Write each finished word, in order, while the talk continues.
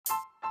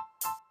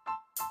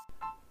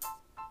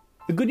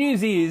The good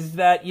news is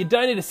that you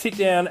don't need to sit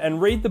down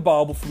and read the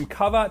Bible from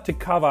cover to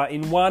cover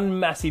in one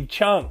massive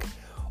chunk.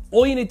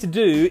 All you need to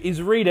do is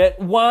read it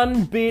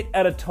one bit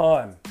at a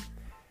time.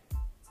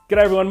 G'day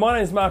everyone, my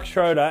name is Mark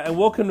Schroeder and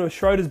welcome to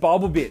Schroeder's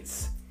Bible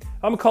Bits.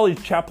 I'm a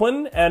college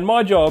chaplain and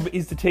my job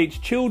is to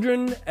teach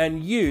children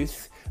and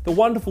youth the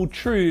wonderful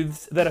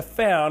truths that are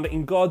found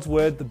in God's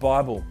Word, the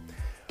Bible.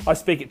 I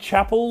speak at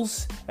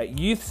chapels, at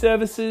youth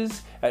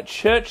services, at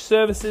church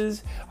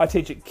services, I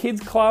teach at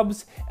kids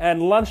clubs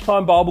and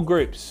lunchtime Bible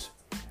groups.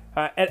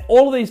 At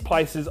all of these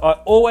places I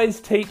always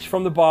teach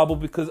from the Bible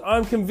because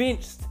I'm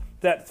convinced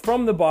that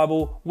from the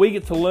Bible we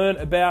get to learn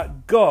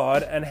about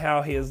God and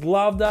how He has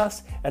loved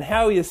us and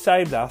how He has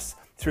saved us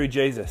through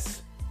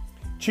Jesus.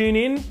 Tune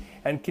in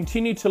and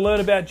continue to learn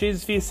about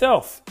Jesus for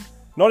yourself,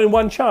 not in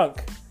one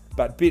chunk,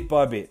 but bit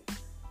by bit.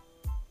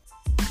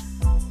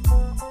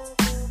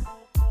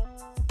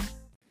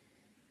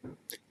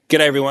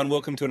 G'day everyone,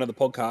 welcome to another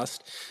podcast.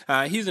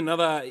 Here's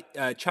another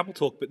chapel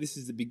talk, but this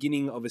is the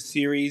beginning of a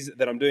series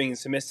that I'm doing in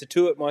semester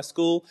 2 at my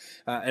school,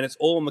 and it's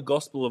all on the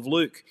Gospel of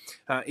Luke.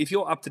 If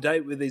you're up to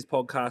date with these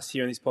podcasts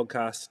here on this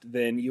podcast,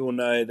 then you'll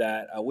know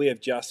that we have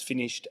just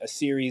finished a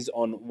series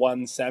on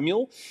 1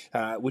 Samuel,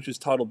 which was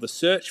titled The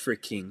Search for a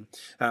King.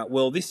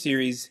 Well, this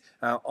series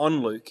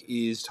on Luke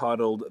is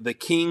titled The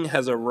King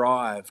Has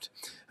Arrived.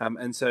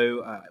 And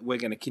so we're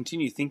going to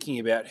continue thinking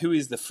about who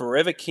is the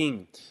forever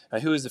king,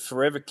 who is the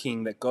forever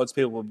king that God's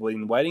people have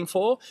been waiting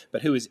for,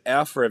 but who is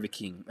our forever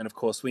king. And of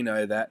course, we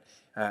know that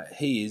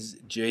he is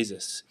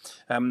Jesus.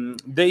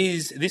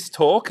 This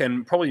talk,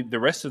 and probably the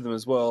rest of them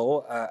as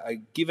well, are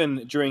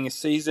given during a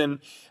season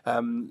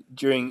in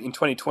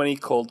 2020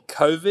 called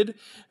COVID.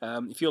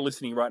 If you're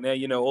listening right now,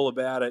 you know all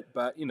about it,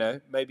 but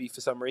maybe for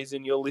some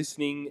reason you're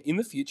listening in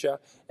the future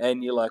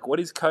and you're like,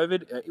 what is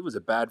COVID? It was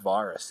a bad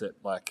virus that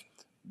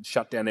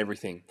shut down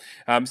everything.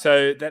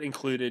 So that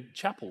included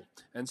chapel.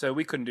 And so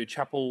we couldn't do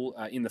chapel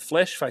in the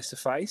flesh, face to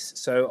face.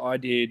 So I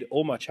did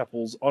all my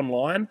chapels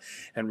online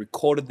and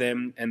recorded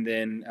them and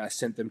then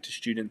sent them to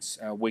students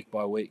week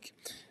by week.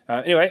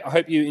 Anyway, I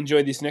hope you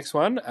enjoyed this next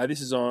one. This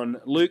is on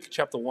Luke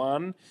chapter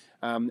 1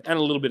 and a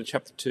little bit of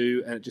chapter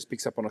 2, and it just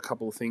picks up on a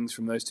couple of things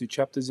from those 2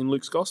 chapters in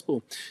Luke's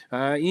Gospel.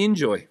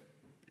 Enjoy.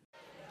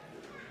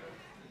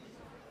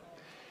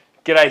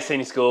 G'day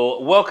Senior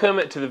School.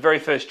 Welcome to the very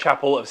first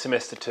chapel of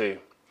semester 2.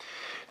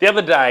 The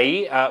other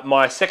day,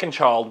 my second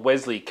child,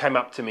 Wesley, came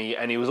up to me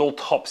and he was all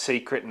top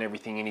secret and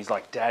everything, and he's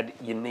like, Dad,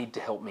 you need to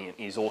help me. And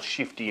he's all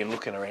shifty and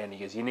looking around. He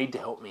goes, you need to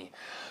help me.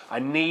 I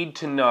need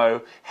to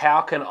know,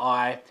 how can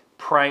I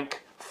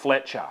prank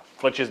Fletcher?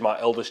 Fletcher's my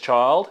eldest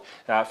child.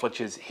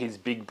 Fletcher's his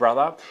big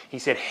brother. He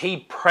said,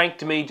 he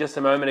pranked me just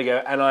a moment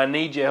ago and I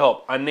need your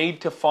help. I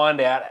need to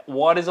find out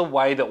what is a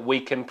way that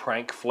we can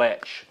prank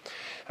Fletch.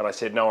 And I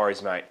said, no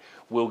worries, mate.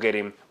 We'll get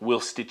him, we'll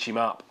stitch him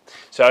up.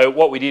 So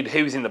what we did,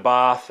 he was in the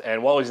bath,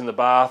 and while he was in the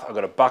bath, I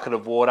got a bucket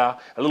of water,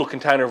 a little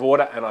container of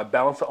water, and I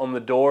balanced it on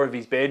the door of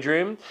his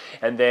bedroom.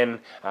 And then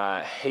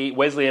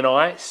Wesley and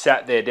I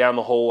sat there down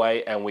the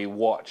hallway and we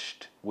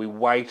watched. We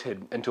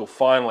waited until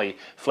finally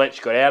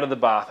Fletch got out of the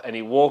bath and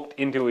he walked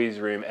into his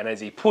room, and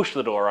as he pushed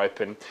the door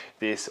open,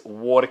 this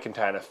water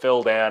container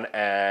fell down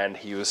and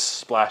he was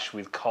splashed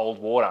with cold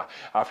water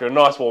after a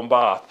nice warm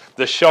bath.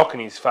 The shock in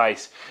his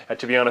face,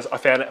 to be honest, I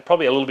found it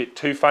probably a little bit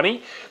too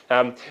funny.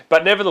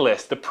 But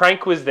nevertheless, the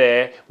prank was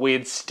there. We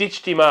had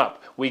stitched him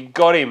up. We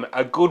got him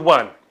a good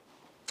one.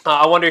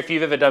 I wonder if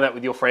you've ever done that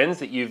with your friends,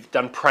 that you've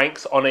done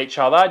pranks on each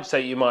other so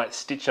you might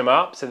stitch them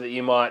up, so that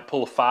you might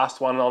pull a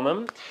fast one on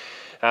them.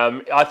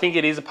 I think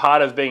it is a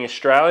part of being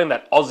Australian,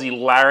 that Aussie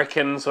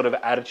larrikin sort of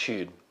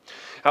attitude.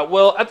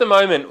 Well, at the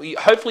moment,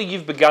 hopefully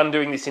you've begun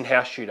doing this in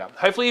House Tutor.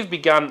 Hopefully you've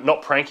begun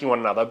not pranking one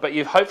another, but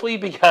you've hopefully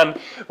begun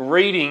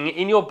reading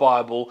in your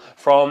Bible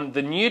from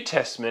the New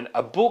Testament,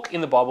 a book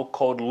in the Bible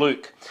called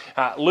Luke.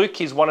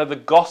 Luke is one of the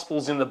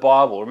Gospels in the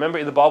Bible. Remember,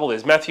 in the Bible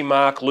there's Matthew,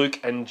 Mark, Luke,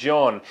 and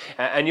John.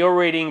 And you're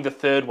reading the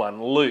third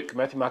one, Luke.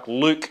 Matthew, Mark,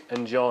 Luke,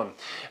 and John.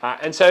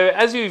 And so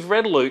as you've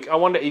read Luke, I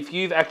wonder if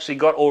you've actually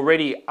got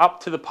already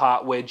up to the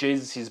part where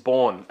Jesus is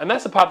born. And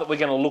that's the part that we're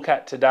going to look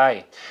at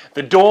today.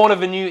 The dawn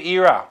of a new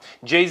era.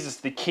 Jesus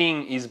the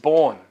King is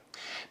born.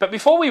 But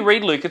before we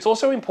read Luke, it's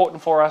also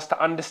important for us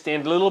to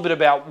understand a little bit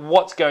about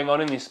what's going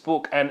on in this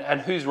book and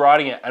who's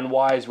writing it and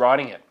why he's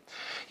writing it.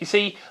 You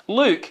see,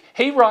 Luke,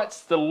 he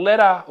writes the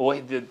letter,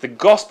 or the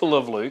Gospel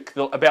of Luke,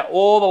 about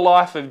all the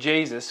life of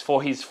Jesus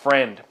for his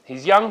friend,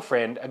 his young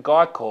friend, a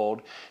guy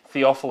called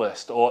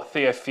Theophilus, or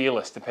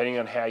Theophilus, depending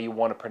on how you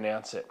want to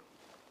pronounce it.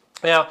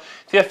 Now,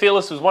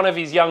 Theophilus was one of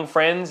his young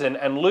friends,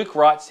 and Luke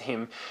writes to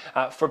him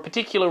for a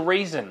particular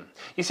reason.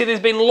 You see, there's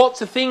been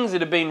lots of things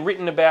that have been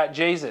written about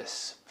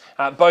Jesus,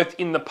 both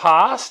in the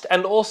past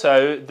and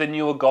also the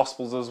newer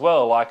Gospels as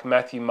well, like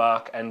Matthew,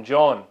 Mark, and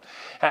John.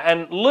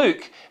 And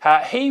Luke,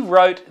 he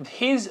wrote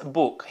his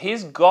book,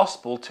 his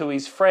Gospel, to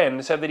his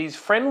friend so that his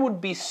friend would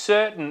be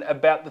certain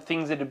about the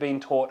things that had been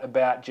taught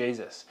about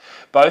Jesus,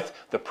 both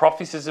the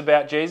prophecies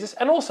about Jesus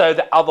and also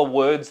the other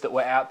words that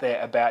were out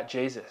there about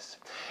Jesus.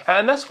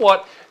 And that's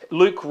what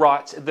Luke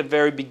writes at the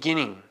very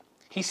beginning.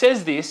 He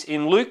says this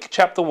in Luke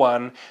chapter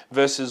 1,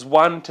 verses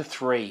 1 to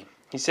 3.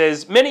 He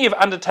says, "Many have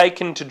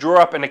undertaken to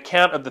draw up an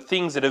account of the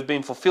things that have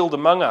been fulfilled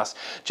among us,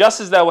 just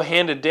as they were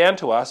handed down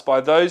to us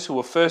by those who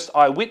were first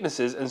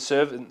eyewitnesses and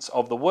servants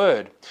of the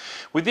word.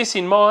 With this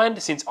in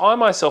mind, since I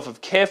myself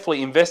have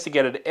carefully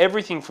investigated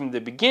everything from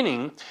the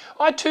beginning,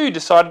 I too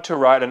decided to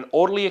write an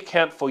orderly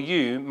account for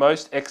you,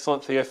 most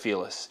excellent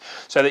Theophilus,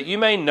 so that you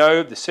may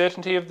know the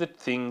certainty of the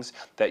things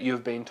that you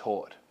have been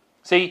taught."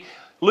 See,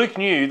 Luke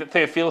knew that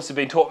Theophilus had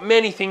been taught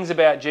many things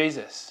about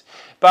Jesus.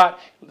 But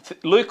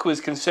Luke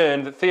was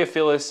concerned that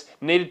Theophilus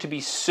needed to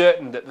be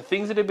certain that the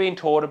things that had been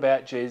taught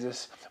about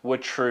Jesus were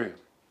true.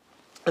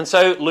 And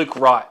so Luke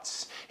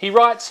writes. He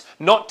writes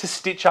not to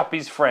stitch up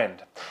his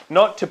friend,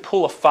 not to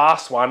pull a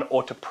fast one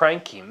or to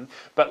prank him,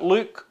 but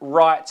Luke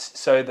writes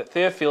so that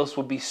Theophilus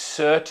would be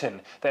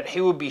certain, that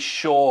he would be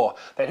sure,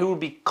 that he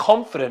would be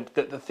confident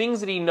that the things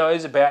that he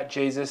knows about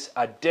Jesus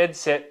are dead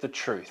set the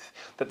truth,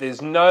 that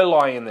there's no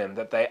lie in them,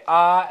 that they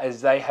are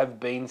as they have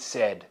been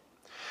said.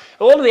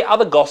 A lot of the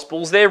other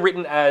Gospels, they're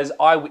written as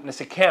eyewitness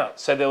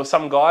accounts. So there were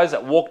some guys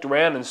that walked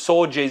around and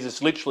saw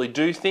Jesus literally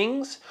do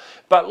things.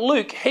 But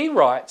Luke, he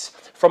writes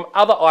from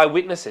other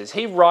eyewitnesses.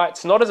 He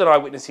writes not as an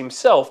eyewitness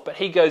himself, but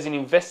he goes and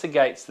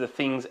investigates the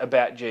things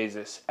about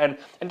Jesus and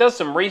does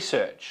some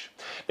research.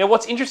 Now,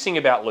 what's interesting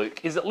about Luke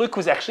is that Luke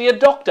was actually a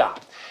doctor.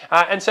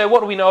 And so what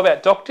do we know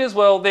about doctors?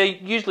 Well, they're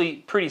usually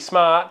pretty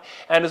smart.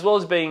 And as well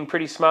as being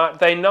pretty smart,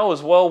 they know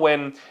as well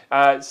when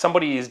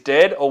somebody is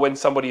dead or when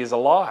somebody is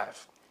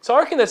alive. So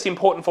I reckon that's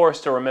important for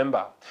us to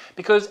remember,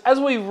 because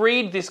as we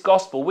read this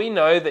gospel, we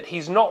know that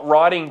he's not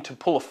writing to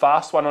pull a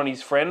fast one on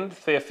his friend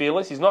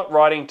Theophilus. He's not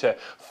writing to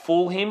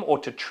fool him or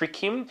to trick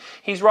him.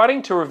 He's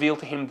writing to reveal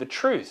to him the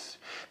truth.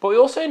 But we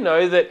also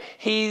know that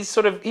he's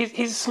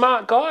a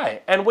smart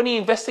guy, and when he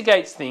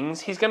investigates things,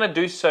 he's going to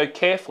do so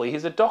carefully.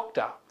 He's a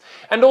doctor.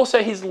 And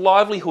also his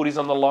livelihood is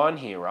on the line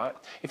here, right?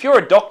 If you're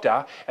a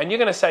doctor and you're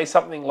going to say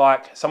something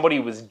like somebody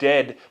was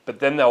dead, but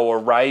then they were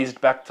raised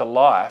back to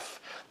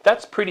life,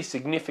 that's pretty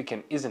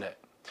significant, isn't it?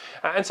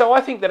 And so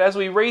I think that as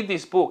we read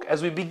this book,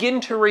 as we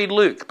begin to read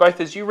Luke, both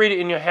as you read it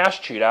in your house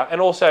tutor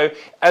and also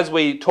as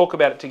we talk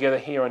about it together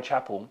here on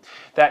Chapel,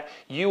 that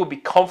you will be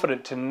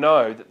confident to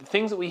know that the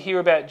things that we hear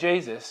about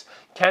Jesus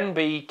can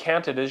be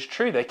counted as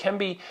true. They can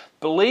be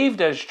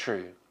believed as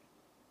true.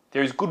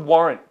 There is good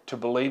warrant to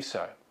believe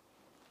so.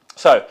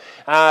 So,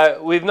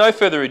 with no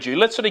further ado,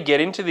 let's sort of get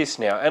into this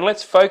now and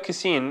let's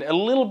focus in a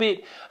little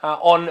bit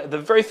on the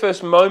very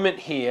first moment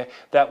here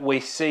that we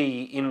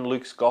see in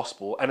Luke's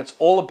Gospel, and it's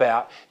all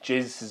about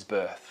Jesus'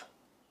 birth.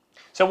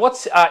 So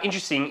what's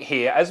interesting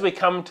here, as we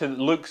come to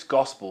Luke's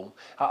Gospel,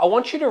 I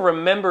want you to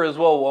remember as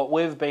well what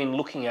we've been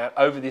looking at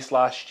over this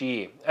last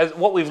year, as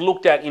what we've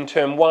looked at in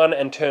Term 1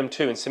 and Term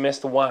 2 in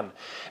Semester 1.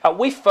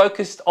 We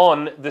focused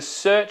on the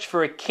search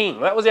for a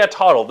king. That was our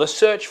title, The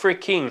Search for a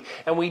King,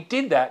 and we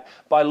did that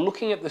by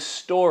looking at the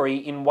story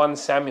in 1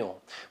 Samuel,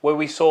 where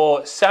we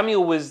saw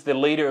Samuel was the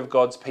leader of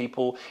God's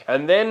people,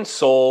 and then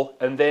Saul,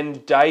 and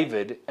then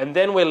David, and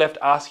then we're left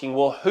asking,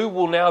 well, who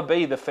will now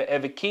be the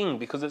forever king?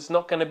 Because it's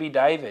not going to be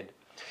David.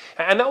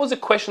 And that was a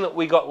question that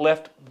we got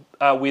left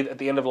with at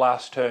the end of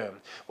last term.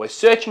 We're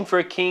searching for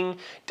a king.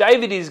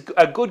 David is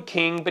a good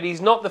king, but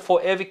he's not the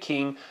forever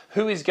king.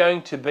 Who is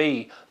going to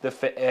be the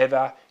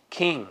forever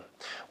king?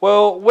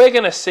 Well, we're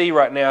going to see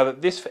right now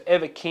that this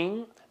forever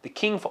king, the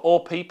king for all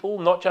people,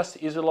 not just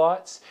the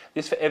Israelites,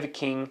 this forever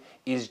king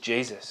is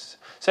Jesus.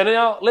 So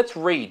now let's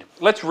read.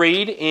 Let's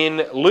read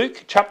in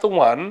Luke chapter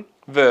 1,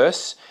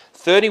 verse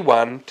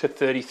 31 to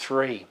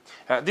 33.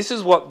 This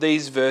is what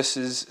these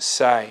verses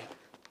say.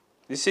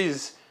 This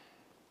is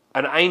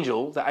an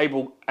angel,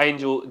 the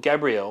angel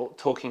Gabriel,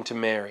 talking to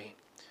Mary.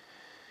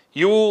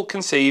 "You will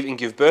conceive and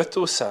give birth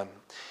to a son,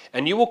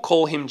 and you will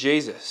call him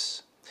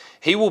Jesus.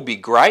 He will be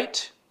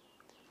great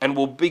and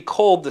will be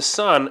called the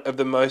Son of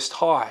the Most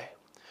High.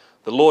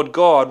 The Lord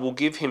God will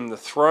give him the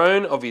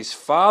throne of his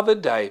father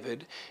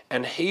David,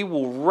 and he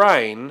will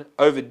reign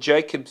over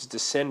Jacob's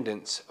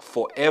descendants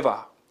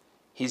forever.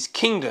 His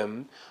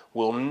kingdom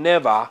will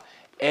never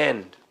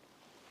end."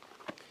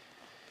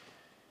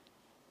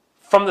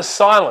 From the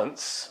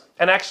silence,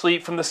 and actually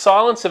from the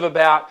silence of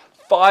about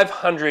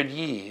 500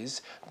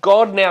 years,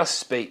 God now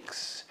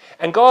speaks.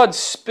 And God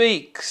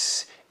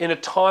speaks in a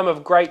time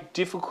of great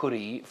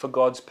difficulty for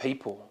God's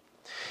people.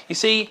 You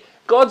see,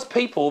 God's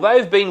people,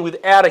 they've been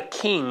without a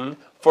king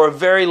for a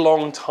very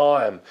long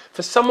time.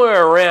 For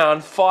somewhere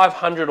around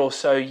 500 or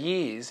so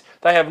years,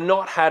 they have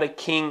not had a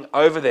king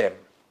over them.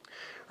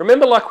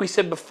 Remember, like we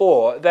said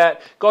before,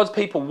 that God's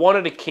people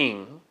wanted a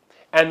king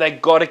and they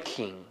got a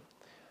king.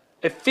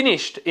 It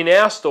finished in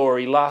our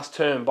story last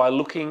term by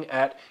looking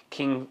at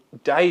King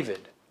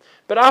David.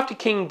 But after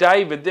King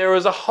David, there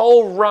was a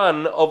whole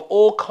run of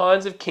all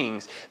kinds of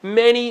kings.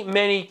 Many,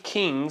 many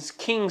kings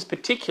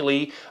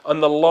particularly on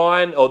the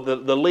line, or the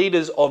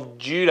leaders of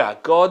Judah,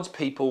 God's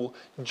people,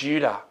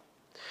 Judah.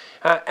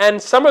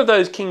 And some of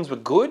those kings were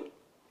good,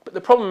 but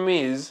the problem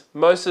is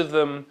most of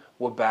them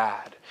were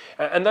bad.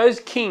 And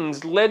those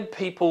kings led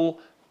people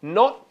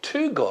not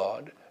to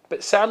God,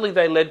 but sadly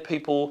they led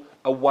people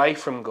away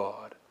from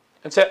God.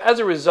 And so as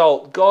a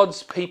result,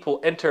 God's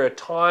people enter a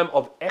time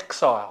of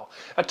exile,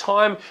 a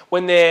time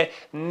when they're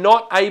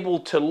not able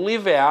to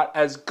live out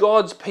as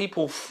God's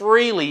people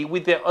freely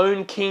with their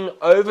own king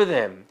over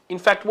them. In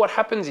fact, what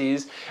happens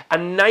is a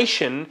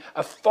nation,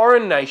 a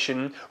foreign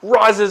nation,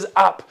 rises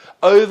up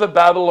over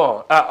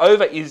Babylon,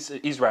 over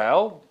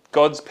Israel,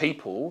 God's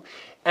people,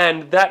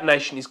 and that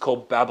nation is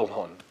called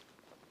Babylon.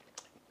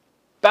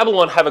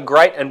 Babylon have a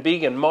great and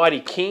big and mighty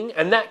king,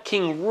 and that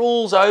king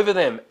rules over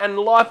them, and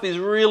life is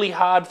really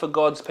hard for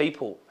God's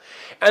people.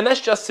 And that's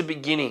just the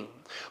beginning.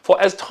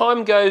 For as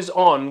time goes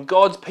on,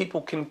 God's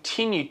people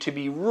continue to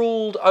be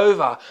ruled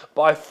over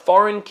by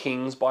foreign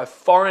kings, by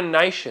foreign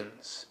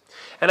nations.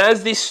 And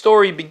as this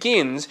story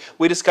begins,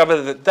 we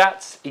discover that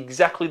that's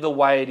exactly the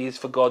way it is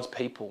for God's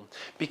people.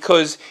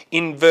 Because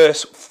in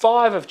verse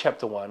 5 of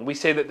chapter 1, we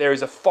see that there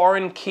is a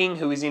foreign king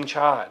who is in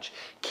charge,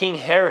 King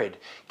Herod.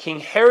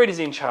 King Herod is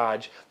in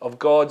charge of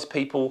God's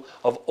people,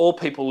 of all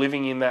people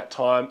living in that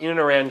time, in and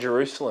around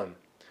Jerusalem.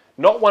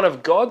 Not one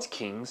of God's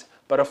kings,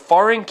 but a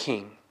foreign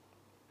king.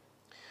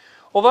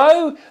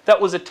 Although that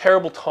was a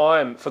terrible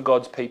time for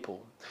God's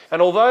people,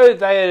 and although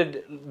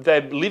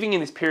they're living in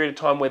this period of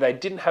time where they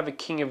didn't have a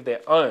king of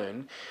their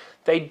own,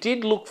 they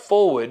did look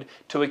forward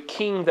to a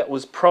king that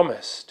was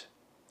promised.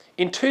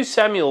 In 2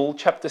 Samuel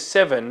chapter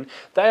 7,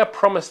 they are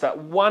promised that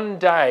one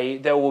day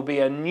there will be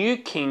a new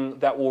king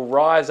that will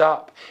rise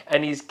up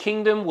and his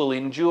kingdom will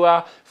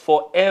endure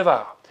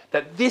forever.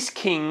 That this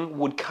king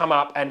would come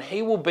up and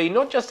he will be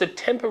not just a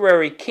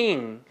temporary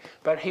king,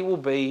 but he will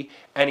be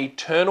an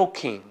eternal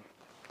king.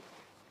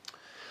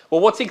 Well,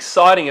 what's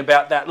exciting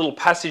about that little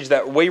passage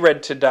that we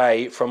read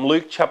today from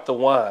Luke chapter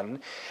 1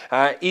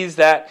 is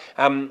that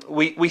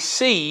we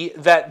see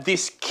that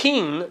this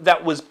king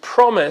that was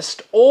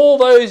promised all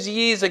those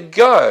years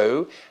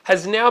ago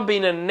has now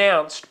been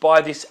announced by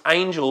this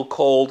angel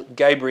called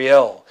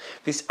Gabriel.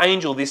 This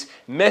angel, this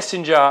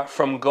messenger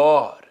from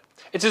God.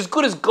 It's as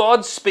good as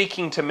God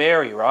speaking to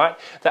Mary, right?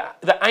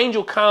 The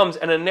angel comes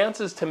and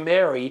announces to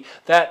Mary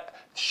that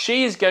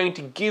she is going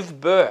to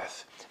give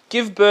birth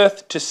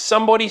to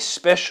somebody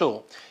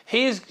special.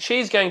 She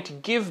is going to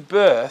give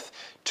birth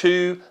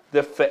to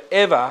the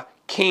forever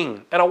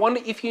king. And I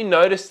wonder if you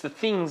noticed the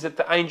things that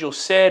the angel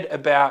said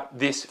about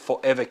this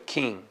forever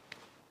king.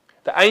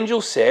 The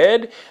angel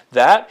said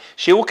that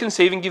she will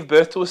conceive and give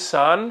birth to a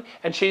son,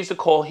 and she is to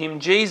call him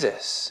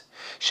Jesus.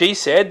 She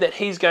said that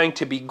he's going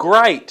to be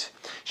great.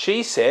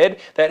 She said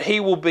that he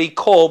will be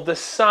called the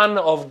Son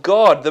of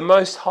God, the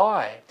Most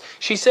High.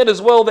 She said as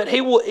well that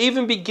he will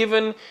even be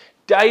given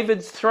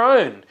David's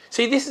throne.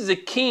 See, this is a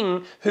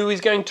king who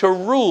is going to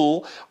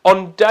rule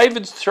on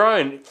David's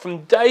throne,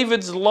 from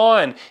David's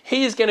line.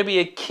 He is going to be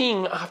a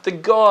king after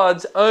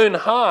God's own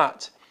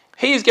heart.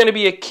 He is going to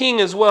be a king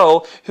as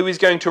well who is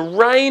going to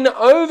reign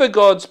over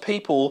God's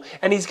people,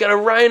 and he's going to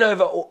reign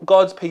over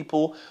God's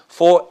people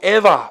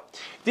forever.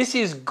 This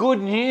is good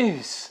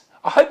news.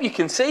 I hope you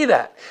can see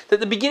that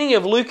the beginning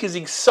of Luke is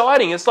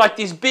exciting. It's like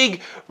this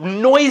big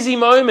noisy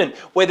moment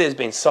where there's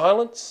been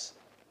silence.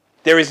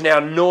 There is now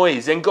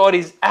noise, and God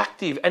is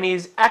active, and he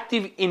is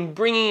active in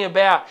bringing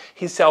about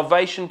his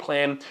salvation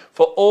plan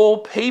for all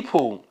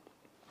people.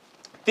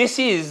 This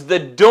is the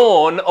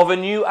dawn of a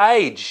new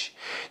age.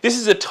 This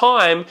is a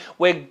time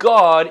where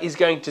God is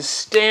going to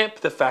stamp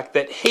the fact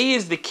that he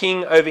is the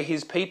king over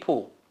his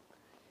people.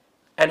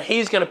 And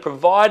he's going to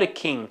provide a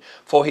king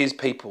for his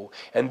people.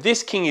 And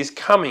this king is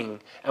coming,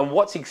 and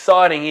what's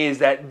exciting is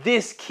that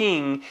this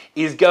king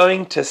is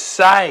going to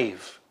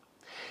save.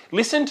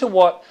 Listen to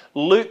what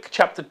Luke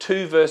chapter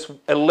 2 verse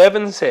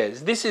 11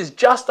 says. This is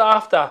just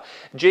after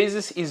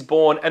Jesus is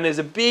born, and there's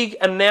a big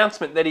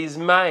announcement that is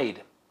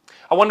made.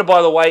 I wonder,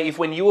 by the way, if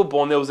when you were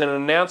born there was an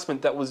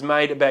announcement that was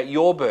made about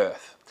your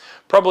birth.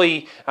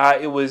 Probably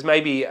it was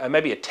maybe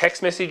a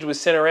text message was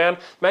sent around.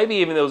 Maybe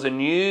even there was a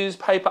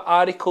newspaper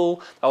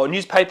article or a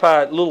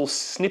newspaper little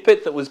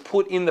snippet that was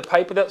put in the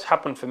paper. That's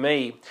happened for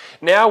me.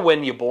 Now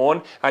when you're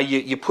born,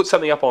 you put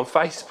something up on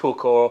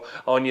Facebook or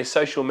on your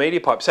social media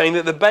pipe saying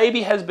that the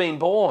baby has been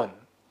born.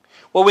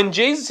 Well, when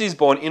Jesus is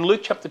born, in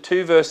Luke chapter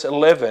 2 verse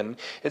 11,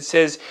 it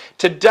says,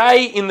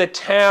 "Today in the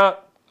town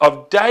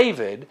of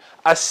David,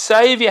 a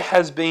Saviour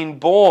has been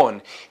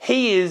born.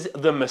 He is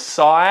the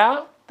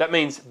Messiah." That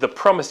means the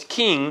promised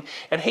king,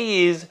 and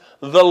he is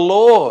the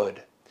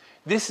Lord.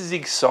 This is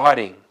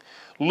exciting.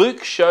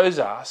 Luke shows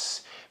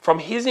us from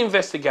his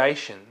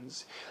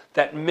investigations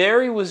that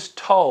Mary was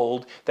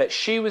told that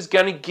she was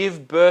going to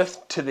give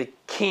birth to the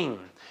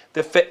king,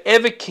 the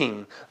forever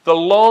king, the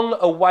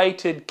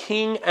long-awaited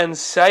king and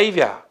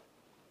saviour.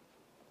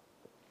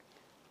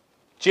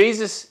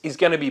 Jesus is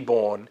going to be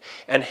born,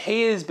 and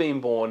he has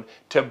been born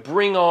to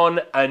bring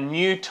on a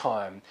new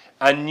time,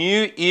 a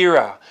new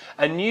era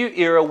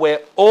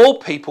where all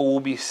people will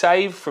be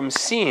saved from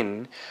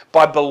sin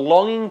by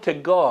belonging to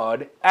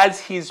God as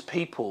his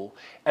people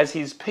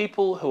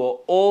who are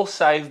all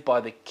saved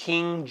by the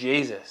King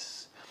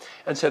Jesus.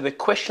 And so the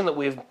question that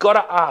we've got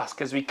to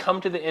ask as we come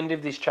to the end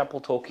of this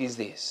chapel talk is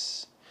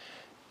this: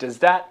 does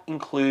that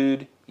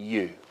include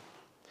you?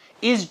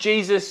 Is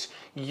Jesus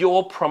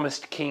your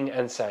promised King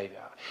and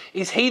Saviour?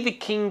 Is he the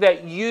King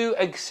that you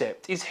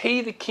accept? Is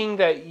he the King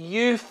that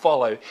you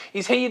follow?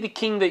 Is he the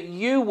King that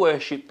you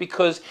worship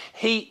because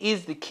he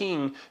is the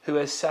King who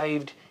has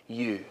saved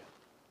you?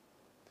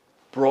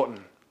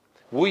 Broughton,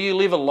 will you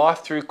live a life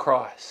through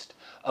Christ?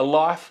 A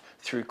life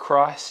through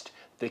Christ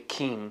the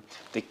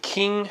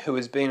King who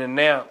has been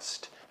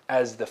announced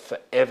as the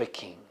forever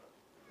King.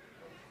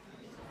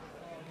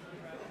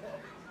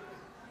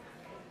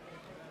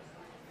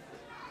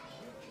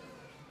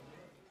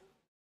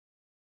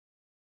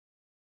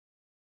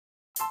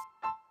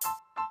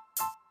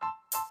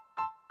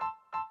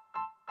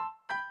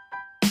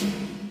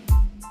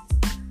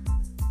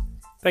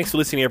 Thanks for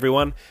listening,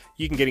 everyone.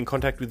 You can get in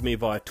contact with me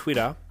via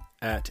Twitter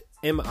at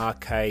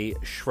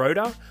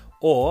MRKSchroeder,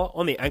 or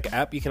on the Anchor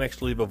app, you can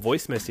actually leave a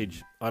voice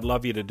message. I'd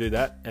love you to do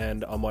that,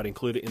 and I might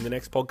include it in the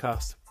next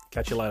podcast.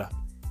 Catch you later.